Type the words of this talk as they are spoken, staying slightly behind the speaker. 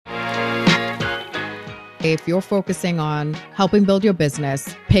If you're focusing on helping build your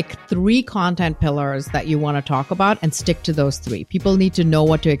business, pick 3 content pillars that you want to talk about and stick to those 3. People need to know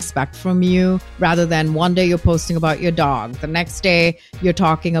what to expect from you rather than one day you're posting about your dog, the next day you're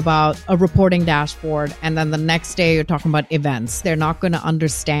talking about a reporting dashboard, and then the next day you're talking about events. They're not going to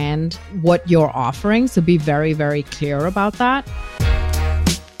understand what you're offering, so be very, very clear about that.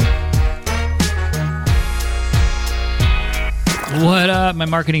 What up, my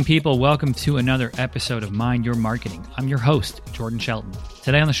marketing people? Welcome to another episode of Mind Your Marketing. I'm your host, Jordan Shelton.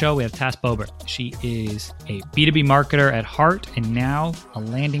 Today on the show, we have Tass Bober. She is a B2B marketer at heart and now a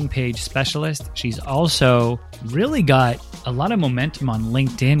landing page specialist. She's also really got a lot of momentum on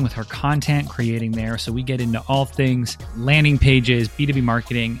LinkedIn with her content creating there. So we get into all things landing pages, B2B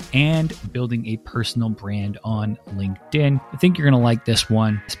marketing, and building a personal brand on LinkedIn. I think you're going to like this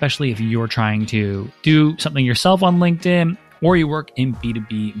one, especially if you're trying to do something yourself on LinkedIn or you work in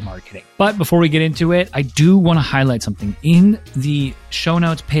B2B marketing. But before we get into it, I do want to highlight something. In the show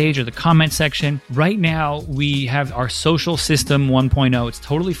notes page or the comment section, right now we have our social system 1.0. It's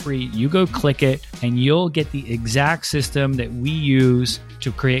totally free. You go click it and you'll get the exact system that we use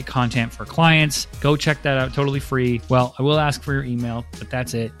to create content for clients. Go check that out, totally free. Well, I will ask for your email, but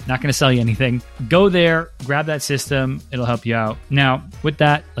that's it. Not going to sell you anything. Go there, grab that system. It'll help you out. Now, with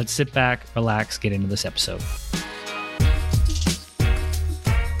that, let's sit back, relax, get into this episode.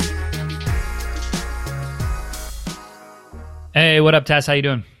 Hey, what up, Tass? How you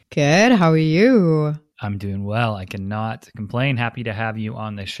doing? Good. How are you? I'm doing well. I cannot complain. Happy to have you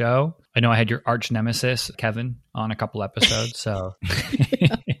on the show. I know I had your arch nemesis, Kevin, on a couple episodes, so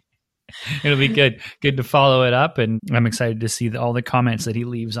it'll be good to follow it up. And I'm excited to see all the comments that he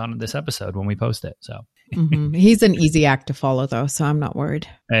leaves on this episode when we post it. So He's an easy act to follow, though, so I'm not worried.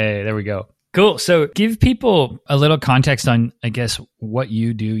 Hey, there we go. Cool. So give people a little context on, I guess, what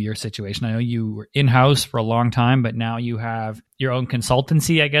you do, your situation. I know you were in-house for a long time, but now you have your own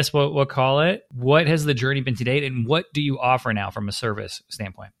consultancy, I guess we'll call it. What has the journey been to date, and what do you offer now from a service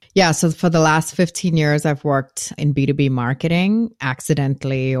standpoint? Yeah, so for the last 15 years, I've worked in B2B marketing,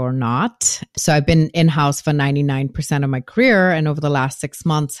 accidentally or not. So I've been in-house for 99% of my career, and over the last 6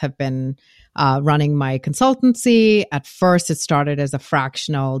 months have been running my consultancy. At first, it started as a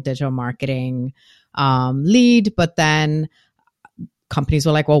fractional digital marketing lead, but then companies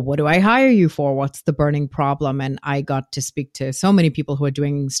were like, well, what do I hire you for? What's the burning problem? And I got to speak to so many people who are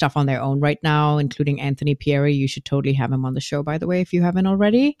doing stuff on their own right now, including Anthony Pieri. You should totally have him on the show, by the way, if you haven't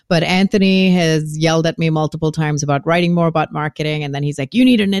already. But Anthony has yelled at me multiple times about writing more about marketing. And then he's like, you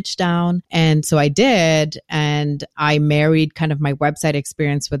need to niche down. And so I did. And I married kind of my website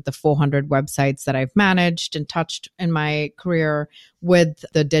experience with the 400 websites that I've managed and touched in my career with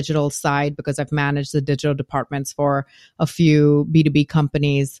the digital side, because I've managed the digital departments for a few B2B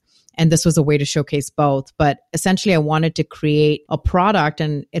companies. And this was a way to showcase both. But essentially, I wanted to create a product.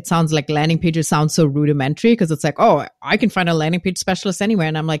 And it sounds like landing pages sound so rudimentary because it's like, oh, I can find a landing page specialist anywhere.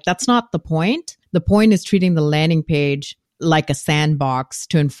 And I'm like, that's not the point. The point is treating the landing page like a sandbox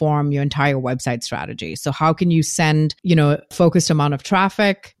to inform your entire website strategy. So how can you send, focused amount of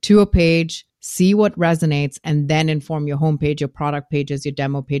traffic to a page, see what resonates, and then inform your homepage, your product pages, your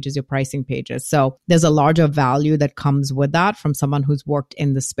demo pages, your pricing pages. So there's a larger value that comes with that from someone who's worked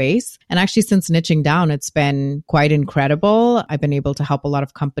in the space. And actually, since niching down, it's been quite incredible. I've been able to help a lot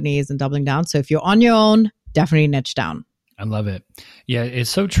of companies and doubling down. So if you're on your own, definitely niche down. I love it. Yeah,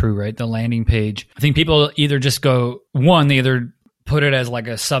 it's so true, right? The landing page. I think people either just go, one, they either put it as like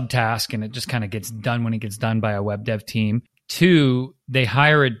a subtask and it just kind of gets done when it gets done by a web dev team. 2, they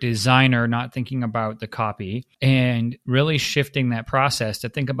hire a designer, not thinking about the copy, and really shifting that process to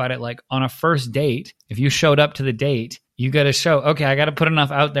think about it like on a first date. If you showed up to the date, you got to show, okay, I got to put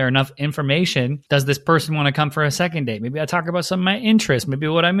enough out there, enough information. Does this person want to come for a second date? Maybe I talk about some of my interests, maybe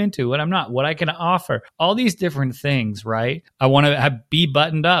what I'm into, what I'm not, what I can offer, all these different things, right? I want to be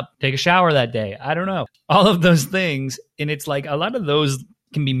buttoned up, take a shower that day. I don't know. All of those things. And it's like a lot of those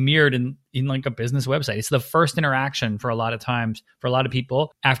can be mirrored in like a business website. It's the first interaction for a lot of times, for a lot of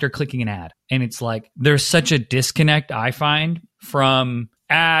people after clicking an ad. And it's like, there's such a disconnect, I find, from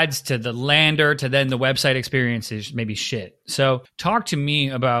ads to the lander to then the website experience is maybe shit. So talk to me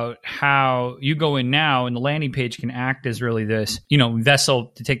about how you go in now and the landing page can act as really this, vessel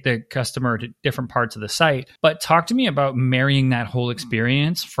to take the customer to different parts of the site. But talk to me about marrying that whole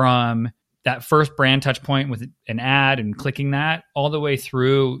experience from that first brand touch point with an ad and clicking that all the way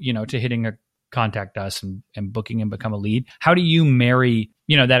through, to hitting a contact us and booking and become a lead. How do you marry,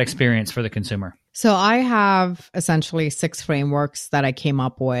 that experience for the consumer? So I have essentially 6 frameworks that I came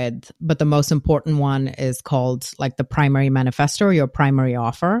up with, but the most important one is called like the primary manifesto, or your primary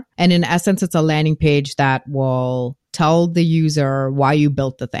offer. And in essence, it's a landing page that will tell the user why you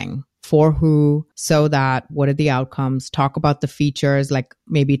built the thing, for who, so that, what are the outcomes, talk about the features, like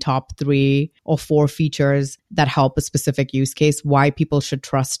maybe top 3 or 4 features that help a specific use case, why people should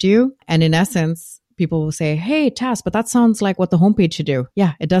trust you. And in essence, people will say, hey, Tess, but that sounds like what the homepage should do.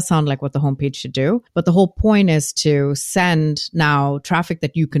 Yeah, it does sound like what the homepage should do. But the whole point is to send now traffic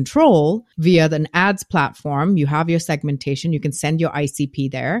that you control via an ads platform. You have your segmentation. You can send your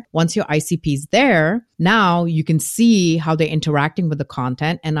ICP there. Once your ICP is there, now you can see how they're interacting with the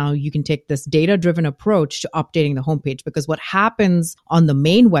content. And now you can take this data-driven approach to updating the homepage. Because what happens on the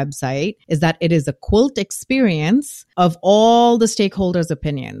main website is that it is a quilt experience of all the stakeholders'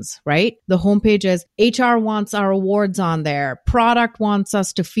 opinions, right? The homepage is HR wants our awards on there. Product wants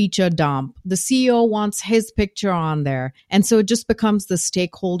us to feature dump. The CEO wants his picture on there. And so it just becomes the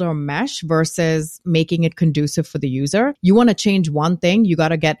stakeholder mesh versus making it conducive for the user. You want to change one thing, you got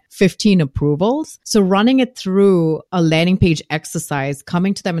to get 15 approvals. So running it through a landing page exercise,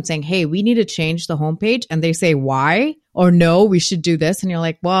 coming to them and saying, hey, we need to change the homepage. And they say, why? Or no, we should do this. And you're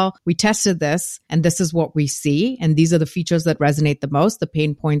like, well, we tested this and this is what we see. And these are the features that resonate the most, the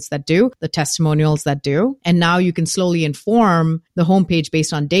pain points that do, the testimonials that do. And now you can slowly inform the homepage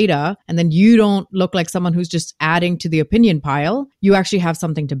based on data. And then you don't look like someone who's just adding to the opinion pile. You actually have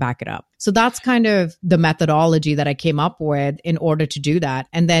something to back it up. So that's kind of the methodology that I came up with in order to do that.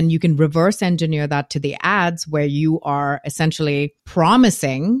 And then you can reverse engineer that to the ads where you are essentially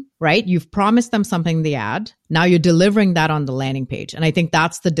promising, right? You've promised them something in the ad. Now you're delivering that on the landing page. And I think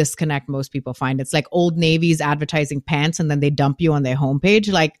that's the disconnect most people find. It's like Old Navy's advertising pants and then they dump you on their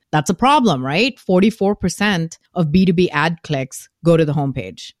homepage. Like that's a problem, right? 44% of B2B ad clicks go to the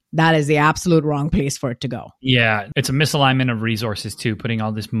homepage. That is the absolute wrong place for it to go. Yeah, it's a misalignment of resources too, putting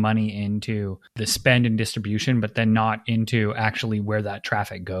all this money into the spend and distribution, but then not into actually where that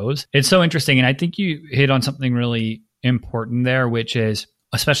traffic goes. It's so interesting. And I think you hit on something really important there, which is,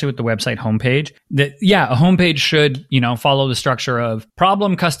 especially with the website homepage, that, yeah, a homepage should, follow the structure of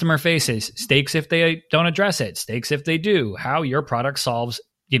problem customer faces, stakes if they don't address it, stakes if they do, how your product solves,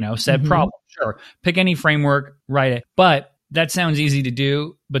 said problem. Sure. Pick any framework, write it. But that sounds easy to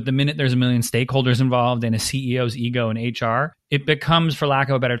do, but the minute there's a million stakeholders involved and a CEO's ego in HR, it becomes, for lack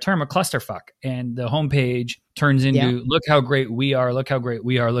of a better term, a clusterfuck. And the homepage turns into, look how great we are, look how great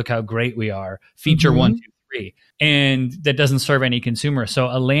we are, look how great we are, feature 1, 2, 3. And that doesn't serve any consumer. So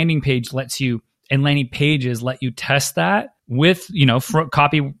a landing page and landing pages let you test that with,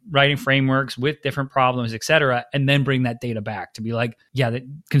 copywriting frameworks, with different problems, et cetera, and then bring that data back to be like, yeah, the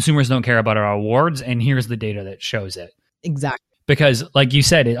consumers don't care about our awards, and here's the data that shows it. Exactly. Because like you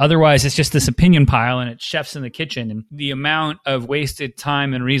said, otherwise it's just this opinion pile and it's chefs in the kitchen. And the amount of wasted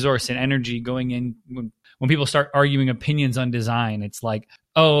time and resource and energy going in when people start arguing opinions on design, it's like,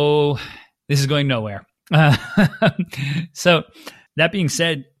 oh, this is going nowhere. So that being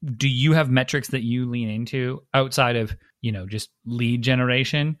said, do you have metrics that you lean into outside of, just lead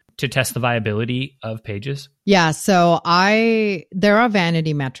generation to test the viability of pages? Yeah. So there are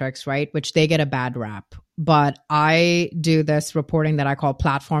vanity metrics, right? Which they get a bad rap. But I do this reporting that I call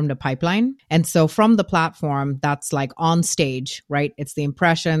platform to pipeline. And so from the platform, that's like on stage, right? It's the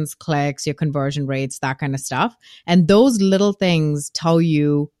impressions, clicks, your conversion rates, that kind of stuff. And those little things tell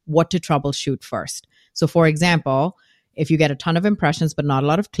you what to troubleshoot first. So for example, if you get a ton of impressions, but not a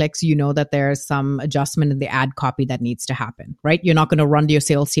lot of clicks, you know that there's some adjustment in the ad copy that needs to happen, right? You're not going to run to your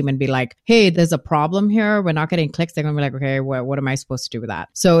sales team and be like, hey, there's a problem here. We're not getting clicks. They're going to be like, okay, what am I supposed to do with that?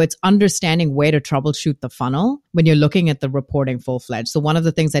 So it's understanding where to troubleshoot the funnel when you're looking at the reporting full-fledged. So one of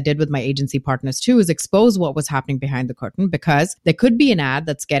the things I did with my agency partners too is expose what was happening behind the curtain, because there could be an ad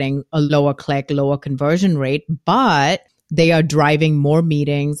that's getting a lower click, lower conversion rate, but they are driving more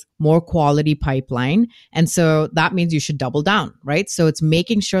meetings, more quality pipeline. And so that means you should double down, right? So it's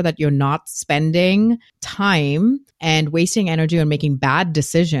making sure that you're not spending time and wasting energy on making bad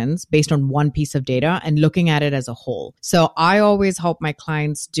decisions based on one piece of data and looking at it as a whole. So I always help my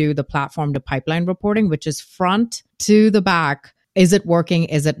clients do the platform to pipeline reporting, which is front to the back. Is it working?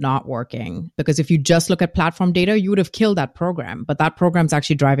 Is it not working? Because if you just look at platform data, you would have killed that program. But that program's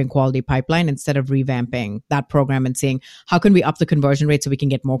actually driving quality pipeline instead of revamping that program and saying, how can we up the conversion rate so we can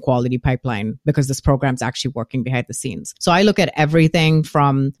get more quality pipeline? Because this program's actually working behind the scenes. So I look at everything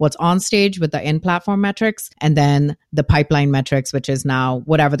from what's on stage with the in-platform metrics and then the pipeline metrics, which is now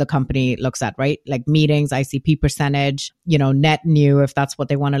whatever the company looks at, right? Like meetings, ICP percentage, net new, if that's what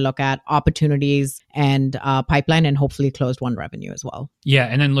they want to look at, opportunities and pipeline, and hopefully closed won revenue. revenue as well. Yeah.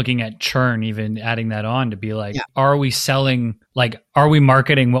 And then looking at churn, even adding that on to be like, are we selling, like, are we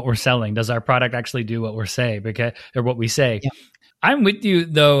marketing what we're selling? Does our product actually do what we're saying? Or what we say? Yeah. I'm with you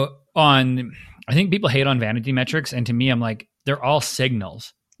though on, I think people hate on vanity metrics. And to me, I'm like, they're all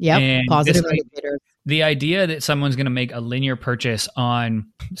signals. Yeah. Positive indicators. The idea that someone's going to make a linear purchase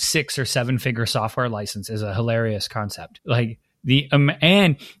on 6 or 7 figure software license is a hilarious concept. Like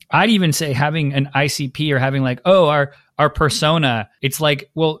and I'd even say having an ICP or having like, our persona, it's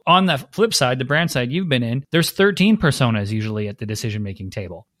like, well, on the flip side, the brand side you've been in, there's 13 personas usually at the decision-making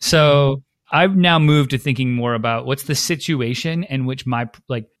table. So I've now moved to thinking more about what's the situation in which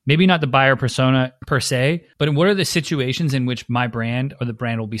maybe not the buyer persona per se, but what are the situations in which my brand or the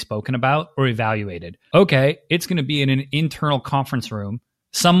brand will be spoken about or evaluated? Okay, it's going to be in an internal conference room.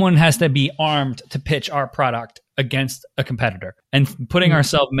 Someone has to be armed to pitch our product against a competitor. And putting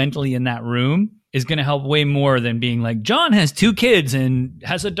ourselves mentally in that room is going to help way more than being like, John has 2 kids and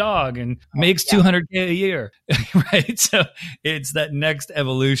has a dog and makes $200K a year, right? So it's that next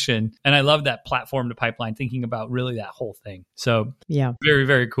evolution. And I love that platform to pipeline, thinking about really that whole thing. So very,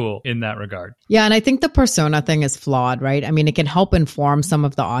 very cool in that regard. Yeah. And I think the persona thing is flawed, right? I mean, it can help inform some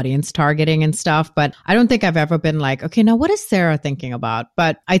of the audience targeting and stuff, but I don't think I've ever been like, okay, now what is Sarah thinking about?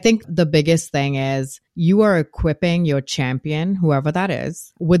 But I think the biggest thing is you are equipping your champion, whoever that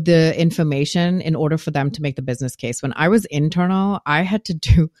is, with the information in order for them to make the business case. When I was internal, I had to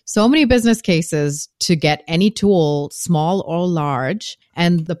do so many business cases to get any tool, small or large.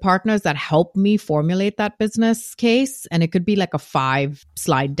 And the partners that helped me formulate that business case, and it could be like a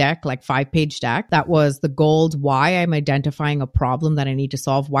 5-slide deck, like 5-page deck, that was the gold, why I'm identifying a problem that I need to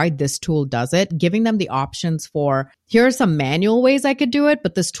solve, why this tool does it, giving them the options for, here are some manual ways I could do it,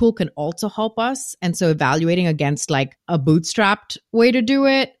 but this tool can also help us. And so evaluating against like a bootstrapped way to do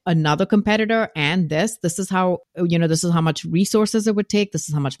it, another competitor, and this is how, this is how much resources it would take. This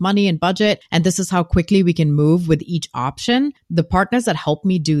is how much money and budget. And this is how quickly we can move with each option. The partners that help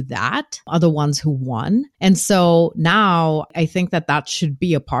me do that are the ones who won. And so now I think that should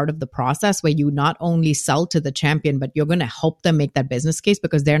be a part of the process where you not only sell to the champion, but you're going to help them make that business case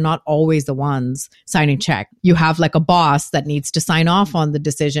because they're not always the ones signing check. You have like a boss that needs to sign off on the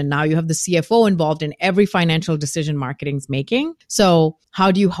decision. Now you have the CFO involved in every financial decision marketing's making. So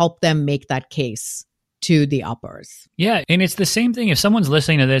how do you help them make that case to the uppers? Yeah. And it's the same thing. If someone's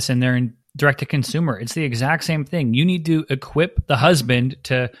listening to this and they're in direct to consumer, it's the exact same thing. You need to equip the husband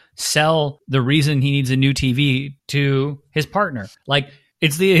to sell the reason he needs a new TV to his partner. Like,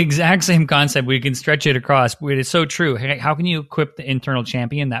 it's the exact same concept. We can stretch it across, but it's so true. How can you equip the internal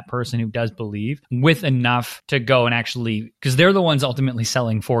champion, that person who does believe, with enough to go and actually, because they're the ones ultimately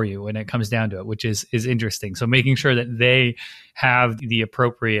selling for you when it comes down to it, which is interesting. So making sure that they have the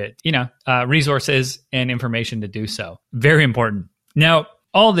appropriate, resources and information to do so. Very important. Now,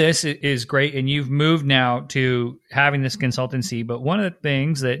 all this is great, and you've moved now to having this consultancy. But one of the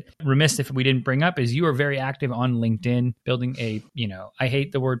things that remiss if we didn't bring up is you are very active on LinkedIn, building I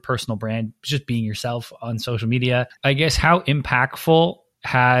hate the word personal brand, just being yourself on social media. I guess, how impactful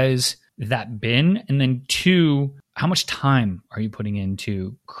has that been? And then 2, how much time are you putting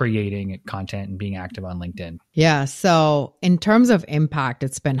into creating content and being active on LinkedIn? Yeah. So in terms of impact,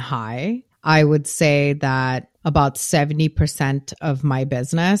 it's been high. I would say that about 70% of my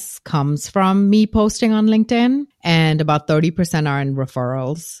business comes from me posting on LinkedIn, and about 30% are in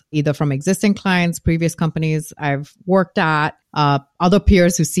referrals, either from existing clients, previous companies I've worked at, other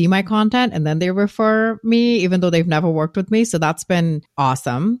peers who see my content and then they refer me, even though they've never worked with me. So that's been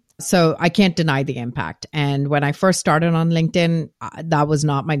awesome. So I can't deny the impact. And when I first started on LinkedIn, that was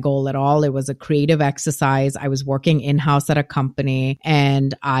not my goal at all. It was a creative exercise. I was working in-house at a company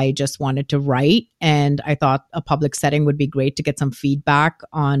and I just wanted to write. And I thought a public setting would be great to get some feedback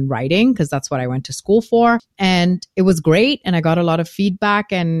on writing because that's what I went to school for. And it was great. And I got a lot of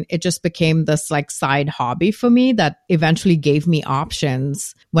feedback, and it just became this like side hobby for me that eventually gave me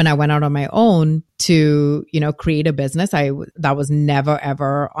options when I went out on my own to, create a business. That was never,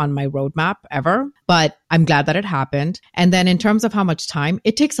 ever on my roadmap ever, but I'm glad that it happened. And then in terms of how much time,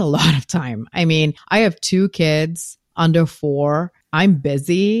 it takes a lot of time. I mean, I have 2 kids under 4. I'm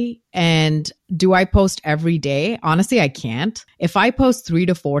busy. And do I post every day? Honestly, I can't. If I post 3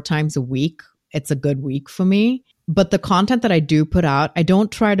 to 4 times a week, it's a good week for me. But the content that I do put out, I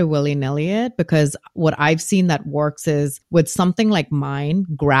don't try to willy-nilly it, because what I've seen that works is with something like mine,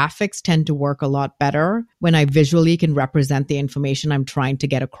 graphics tend to work a lot better when I visually can represent the information I'm trying to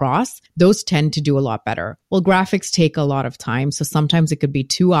get across. Those tend to do a lot better. Well, graphics take a lot of time. So sometimes it could be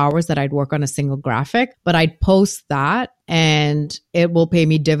 2 hours that I'd work on a single graphic, but I'd post that and it will pay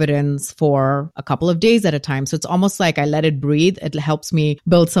me dividends for a couple of days at a time. So it's almost like I let it breathe. It helps me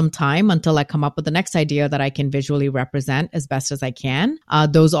build some time until I come up with the next idea that I can visually represent as best as I can.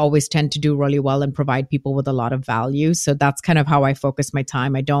 Those always tend to do really well and provide people with a lot of value. So that's kind of how I focus my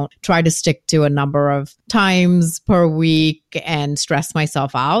time. I don't try to stick to a number of times per week and stress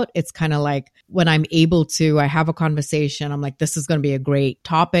myself out. It's kind of like when I'm able to, I have a conversation, I'm like, this is going to be a great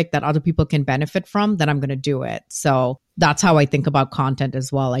topic that other people can benefit from, then I'm going to do it. So that's how I think about content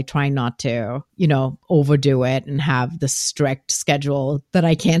as well. I try not to, overdo it and have the strict schedule that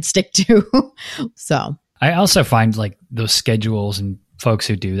I can't stick to. So I also find like those schedules and folks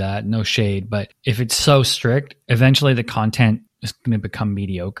who do that, no shade, but if it's so strict, eventually the content is going to become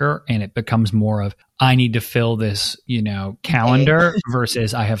mediocre and it becomes more of, I need to fill this, calendar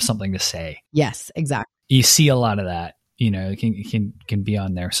versus I have something to say. Yes, exactly. You see a lot of that, can be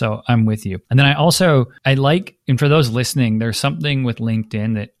on there. So I'm with you. And then I like, and for those listening, there's something with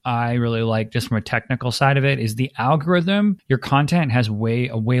LinkedIn that I really like just from a technical side of it is the algorithm. Your content has a way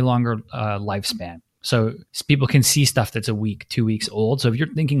longer lifespan. So people can see stuff that's a week, 2 weeks old. So if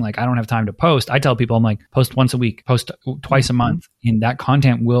you're thinking like, I don't have time to post, I tell people, I'm like, post once a week, post twice a month. And that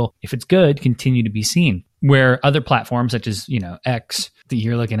content will, if it's good, continue to be seen. Where other platforms such as, X,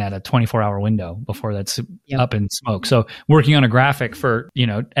 you're looking at a 24-hour window before that's up in smoke. So working on a graphic for,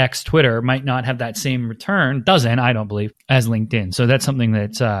 X Twitter might not have that same return, I don't believe, as LinkedIn. So that's something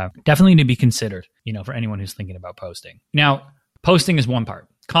that's definitely to be considered, for anyone who's thinking about posting. Now, posting is one part.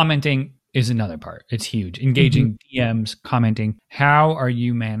 Commenting is another part. It's huge. Engaging DMs, commenting. How are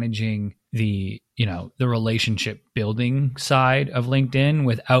you managing the relationship building side of LinkedIn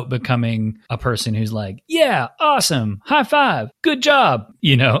without becoming a person who's like, yeah, awesome, high five, good job,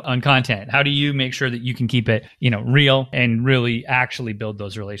 on content? How do you make sure that you can keep it, real and really actually build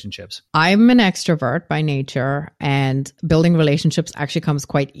those relationships? I'm an extrovert by nature, and building relationships actually comes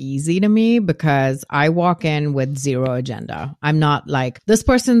quite easy to me because I walk in with zero agenda. I'm not like, this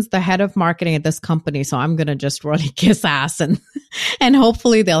person's the head of marketing at this company, so I'm going to just really kiss ass and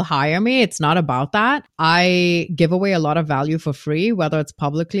hopefully they'll hire me. It's not about that. I give away a lot of value for free, whether it's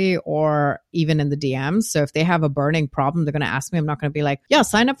publicly or even in the DMs. So if they have a burning problem, they're going to ask me. I'm not going to be like, yeah,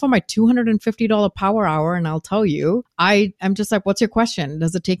 sign up for my $250 power hour and I'll tell you. I'm just like, what's your question?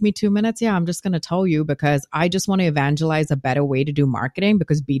 Does it take me 2 minutes? Yeah, I'm just going to tell you because I just want to evangelize a better way to do marketing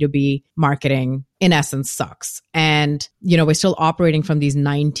because B2B marketing in essence sucks. And, we're still operating from these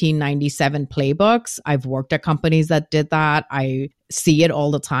 1997 playbooks. I've worked at companies that did that. I see it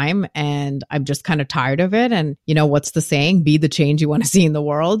all the time and I'm just kind of tired of it. And what's the saying? Be the change you want to see in the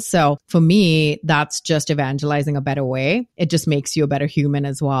world. So for me, that's just evangelizing a better way. It just makes you a better human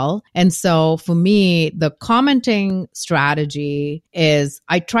as well. And so for me, the commenting strategy is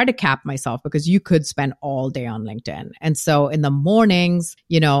I try to cap myself because you could spend all day on LinkedIn. And so in the mornings,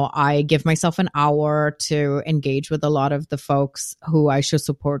 I give myself an hour to engage with a lot of the folks who I show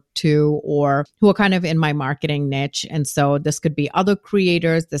support to or who are kind of in my marketing niche. And so this could be other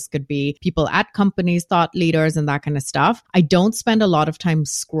creators, this could be people at companies, thought leaders, and that kind of stuff. I don't spend a lot of time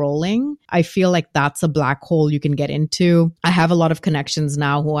scrolling. I feel like that's a black hole you can get into. I have a lot of connections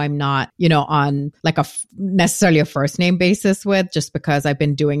now who I'm not, on like necessarily a first name basis with, just because I've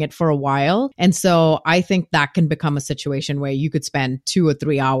been doing it for a while. And so I think that can become a situation where you could spend 2 or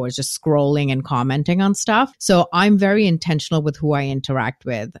 3 hours just scrolling and commenting on stuff. So I'm very intentional with who I interact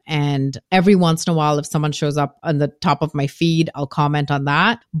with. And every once in a while, if someone shows up on the top of my feed, I'll comment on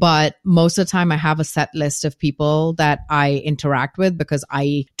that. But most of the time I have a set list of people that I interact with because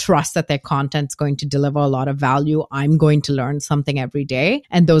I trust that their content's going to deliver a lot of value. I'm going to learn something every day.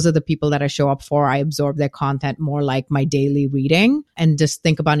 And those are the people that I show up for. I absorb their content more like my daily reading and just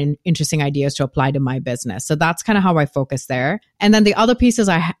think about interesting ideas to apply to my business. So that's kind of how I focus there. And then the other piece is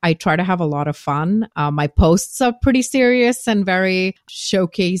I try to have a lot of fun. My posts are pretty serious and very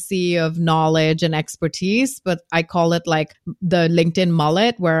showcasey of knowledge and expertise, but I call it like the LinkedIn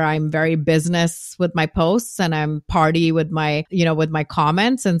mullet, where I'm very business with my posts and I'm party with my, with my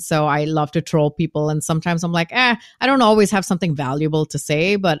comments. And so I love to troll people. And sometimes I'm like, I don't always have something valuable to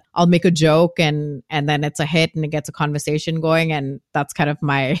say, but I'll make a joke and then it's a hit and it gets a conversation going. And that's kind of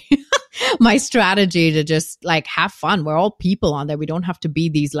my my strategy to just like have fun. We're all people on there. We don't have to be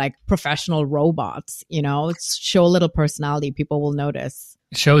these like professional robots, show a little personality. People will notice.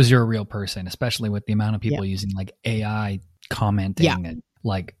 It shows you're a real person, especially with the amount of people using like AI commenting. Yeah. And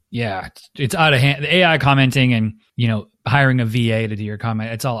like, yeah, it's out of hand. The AI commenting and, hiring a VA to do your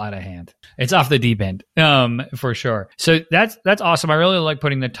comment, it's all out of hand. It's off the deep end, for sure. So that's awesome. I really like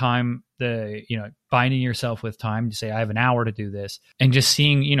putting the time, binding yourself with time to say, I have an hour to do this, and just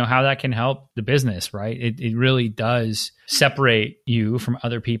seeing, how that can help the business, right? It really does separate you from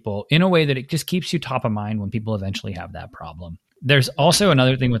other people in a way that it just keeps you top of mind when people eventually have that problem. There's also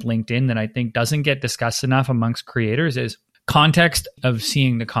another thing with LinkedIn that I think doesn't get discussed enough amongst creators is context of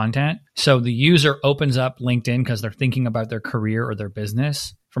seeing the content. So the user opens up LinkedIn because they're thinking about their career or their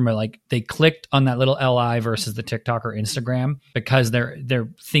business from they clicked on that little LI versus the TikTok or Instagram because they're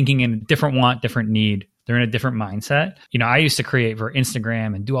thinking in a different want, different need. They're in a different mindset. I used to create for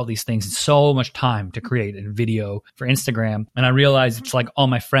Instagram and do all these things. It's so much time to create a video for Instagram. And I realized it's like all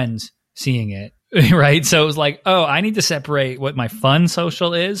my friends seeing it. Right. So it was like, oh, I need to separate what my fun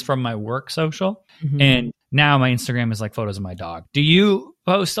social is from my work social. Mm-hmm. And now my Instagram is like photos of my dog. Do you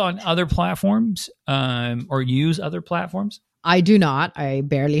post on other platforms or use other platforms? I do not. I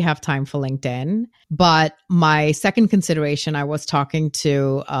barely have time for LinkedIn. But my second consideration, I was talking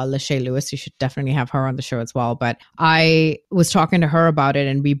to Lachey Lewis. You should definitely have her on the show as well. But I was talking to her about it,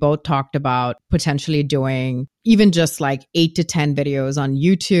 and we both talked about potentially doing even just like 8 to 10 videos on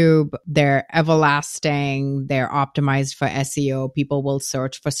YouTube. They're everlasting. They're optimized for SEO. People will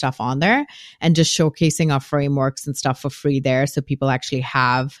search for stuff on there, and just showcasing our frameworks and stuff for free there. So people actually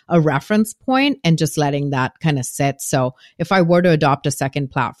have a reference point, and just letting that kind of sit. So if I were to adopt a second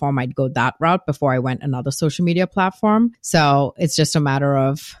platform, I'd go that route before I went another social media platform. So it's just a matter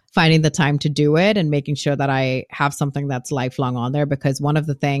of finding the time to do it and making sure that I have something that's lifelong on there, because one of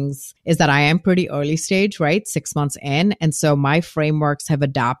the things is that I am pretty early stage, right? 6 months in. And so my frameworks have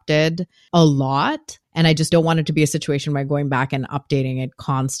adapted a lot. And I just don't want it to be a situation where going back and updating it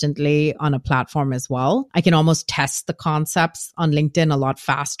constantly on a platform as well. I can almost test the concepts on LinkedIn a lot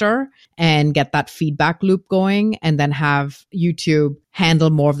faster and get that feedback loop going, and then have YouTube handle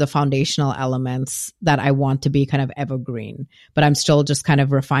more of the foundational elements that I want to be kind of evergreen. But I'm still just kind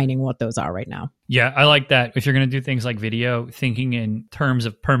of refining what those are right now. Yeah, I like that. If you're going to do things like video, thinking in terms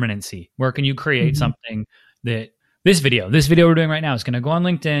of permanency, where can you create something that this video we're doing right now is going to go on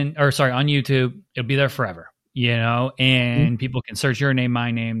LinkedIn, on YouTube. It'll be there forever, and people can search your name, my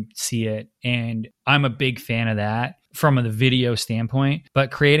name, see it. And I'm a big fan of that from the video standpoint,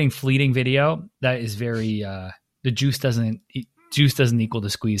 but creating fleeting video, that is very, the juice doesn't equal the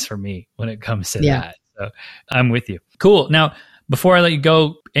squeeze for me when it comes to that. So I'm with you. Cool. Now, before I let you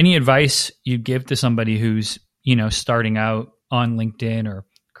go, any advice you'd give to somebody who's, starting out on LinkedIn or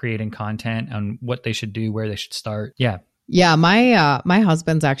creating content on what they should do, where they should start? Yeah. My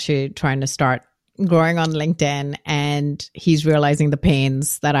husband's actually trying to start growing on LinkedIn, and he's realizing the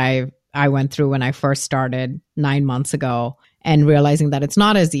pains that I went through when I first started 9 months ago, and realizing that it's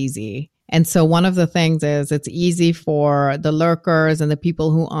not as easy. And so one of the things is it's easy for the lurkers and the people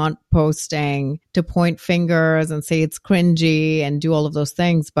who aren't posting to point fingers and say it's cringy and do all of those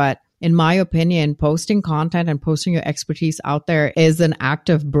things. But in my opinion, posting content and posting your expertise out there is an act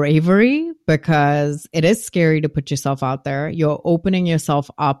of bravery, because it is scary to put yourself out there. You're opening yourself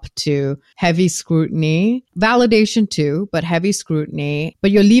up to heavy scrutiny, validation too, but heavy scrutiny.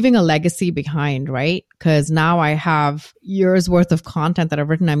 But you're leaving a legacy behind, right? Because now I have years worth of content that I've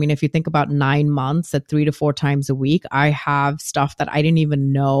written. I mean, if you think about 9 months at 3 to 4 times a week, I have stuff that I didn't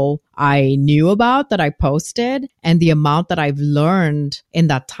even know I knew about that I posted, and the amount that I've learned in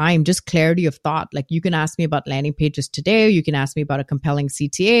that time, just clarity of thought. Like, you can ask me about landing pages today, or you can ask me about a compelling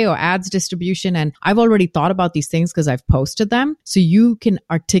CTA or ads distribution. And I've already thought about these things because I've posted them. So you can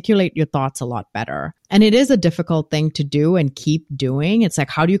articulate your thoughts a lot better. And it is a difficult thing to do and keep doing. It's like,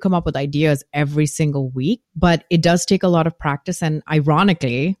 how do you come up with ideas every single week? But it does take a lot of practice. And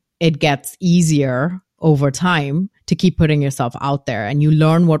ironically, it gets easier over time to keep putting yourself out there, and you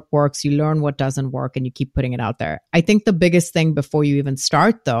learn what works, you learn what doesn't work, and you keep putting it out there. I think the biggest thing before you even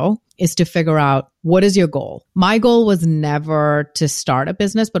start, though, is to figure out, what is your goal? My goal was never to start a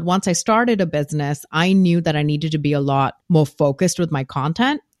business, but once I started a business, I knew that I needed to be a lot more focused with my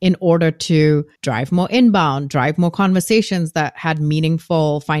content in order to drive more inbound, drive more conversations that had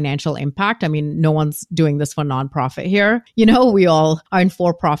meaningful financial impact. I mean, no one's doing this for nonprofit here. We all are in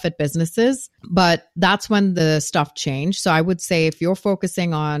for-profit businesses, but that's when the stuff changed. So I would say, if you're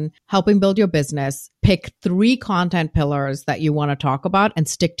focusing on helping build your business, pick 3 content pillars that you want to talk about and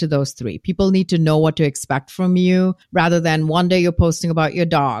stick to those 3. People need to know what to expect from you, rather than one day you're posting about your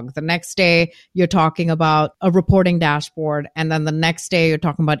dog, the next day you're talking about a reporting dashboard, and then the next day you're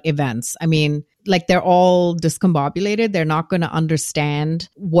talking about about events. I mean, like they're all discombobulated. They're not going to understand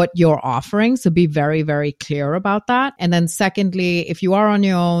what you're offering. So be very, very clear about that. And then secondly, if you are on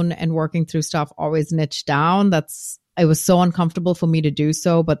your own and working through stuff, always niche down. It was so uncomfortable for me to do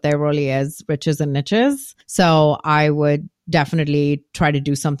so, but there really is riches and niches. So I would definitely try to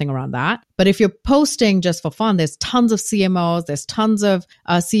do something around that. But if you're posting just for fun, there's tons of CMOs, there's tons of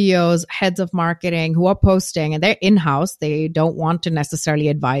CEOs, heads of marketing who are posting, and they're in-house. They don't want to necessarily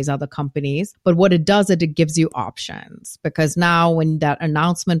advise other companies. But what it does is it gives you options, because now when that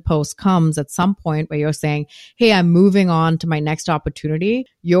announcement post comes at some point where you're saying, hey, I'm moving on to my next opportunity,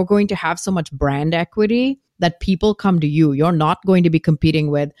 you're going to have so much brand equity that people come to you. You're not going to be competing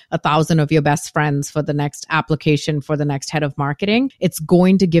with 1,000 of your best friends for the next application for the next head of marketing. It's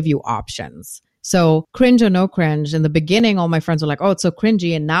going to give you options. So cringe or no cringe, in the beginning, all my friends were like, oh, it's so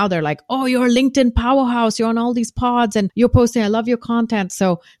cringy. And now they're like, oh, you're a LinkedIn powerhouse. You're on all these pods and you're posting. I love your content.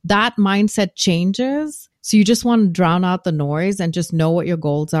 So that mindset changes. So you just want to drown out the noise and just know what your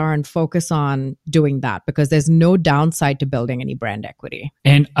goals are and focus on doing that, because there's no downside to building any brand equity.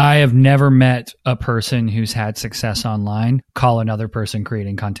 And I have never met a person who's had success online call another person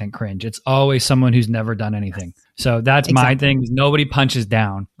creating content cringe. It's always someone who's never done anything. So that's my thing. Nobody punches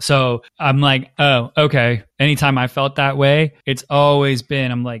down. So I'm like, oh, okay. Anytime I felt that way, it's always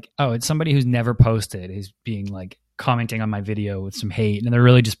been, I'm like, oh, it's somebody who's never posted is being like, commenting on my video with some hate, and they're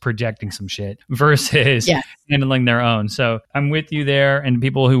really just projecting some shit versus handling their own. So I'm with you there. And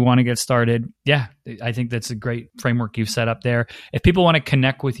people who want to get started, I think that's a great framework you've set up there. If people want to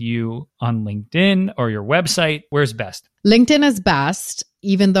connect with you on LinkedIn or your website, where's best? LinkedIn is best.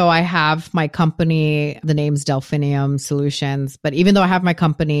 Even though I have my company, the name's Delphinium Solutions, but even though I have my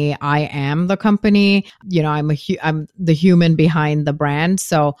company, I am the company. You know, I'm the human behind the brand.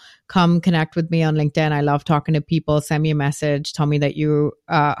 So come connect with me on LinkedIn. I love talking to people. Send me a message. Tell me that you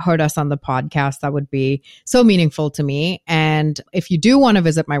heard us on the podcast. That would be so meaningful to me. And if you do want to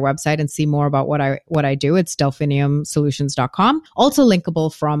visit my website and see more about what I do, it's delphiniumsolutions.com. Also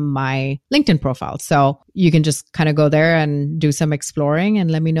linkable from my LinkedIn profile. So you can just kind of go there and do some exploring and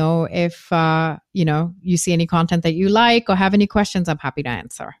let me know if, you see any content that you like or have any questions. I'm happy to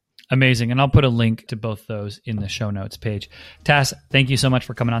answer. Amazing. And I'll put a link to both those in the show notes page. Tass, thank you so much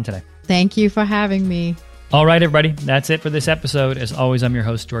for coming on today. Thank you for having me. All right, everybody. That's it for this episode. As always, I'm your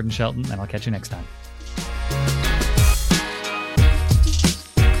host, Jordan Shelton, and I'll catch you next time.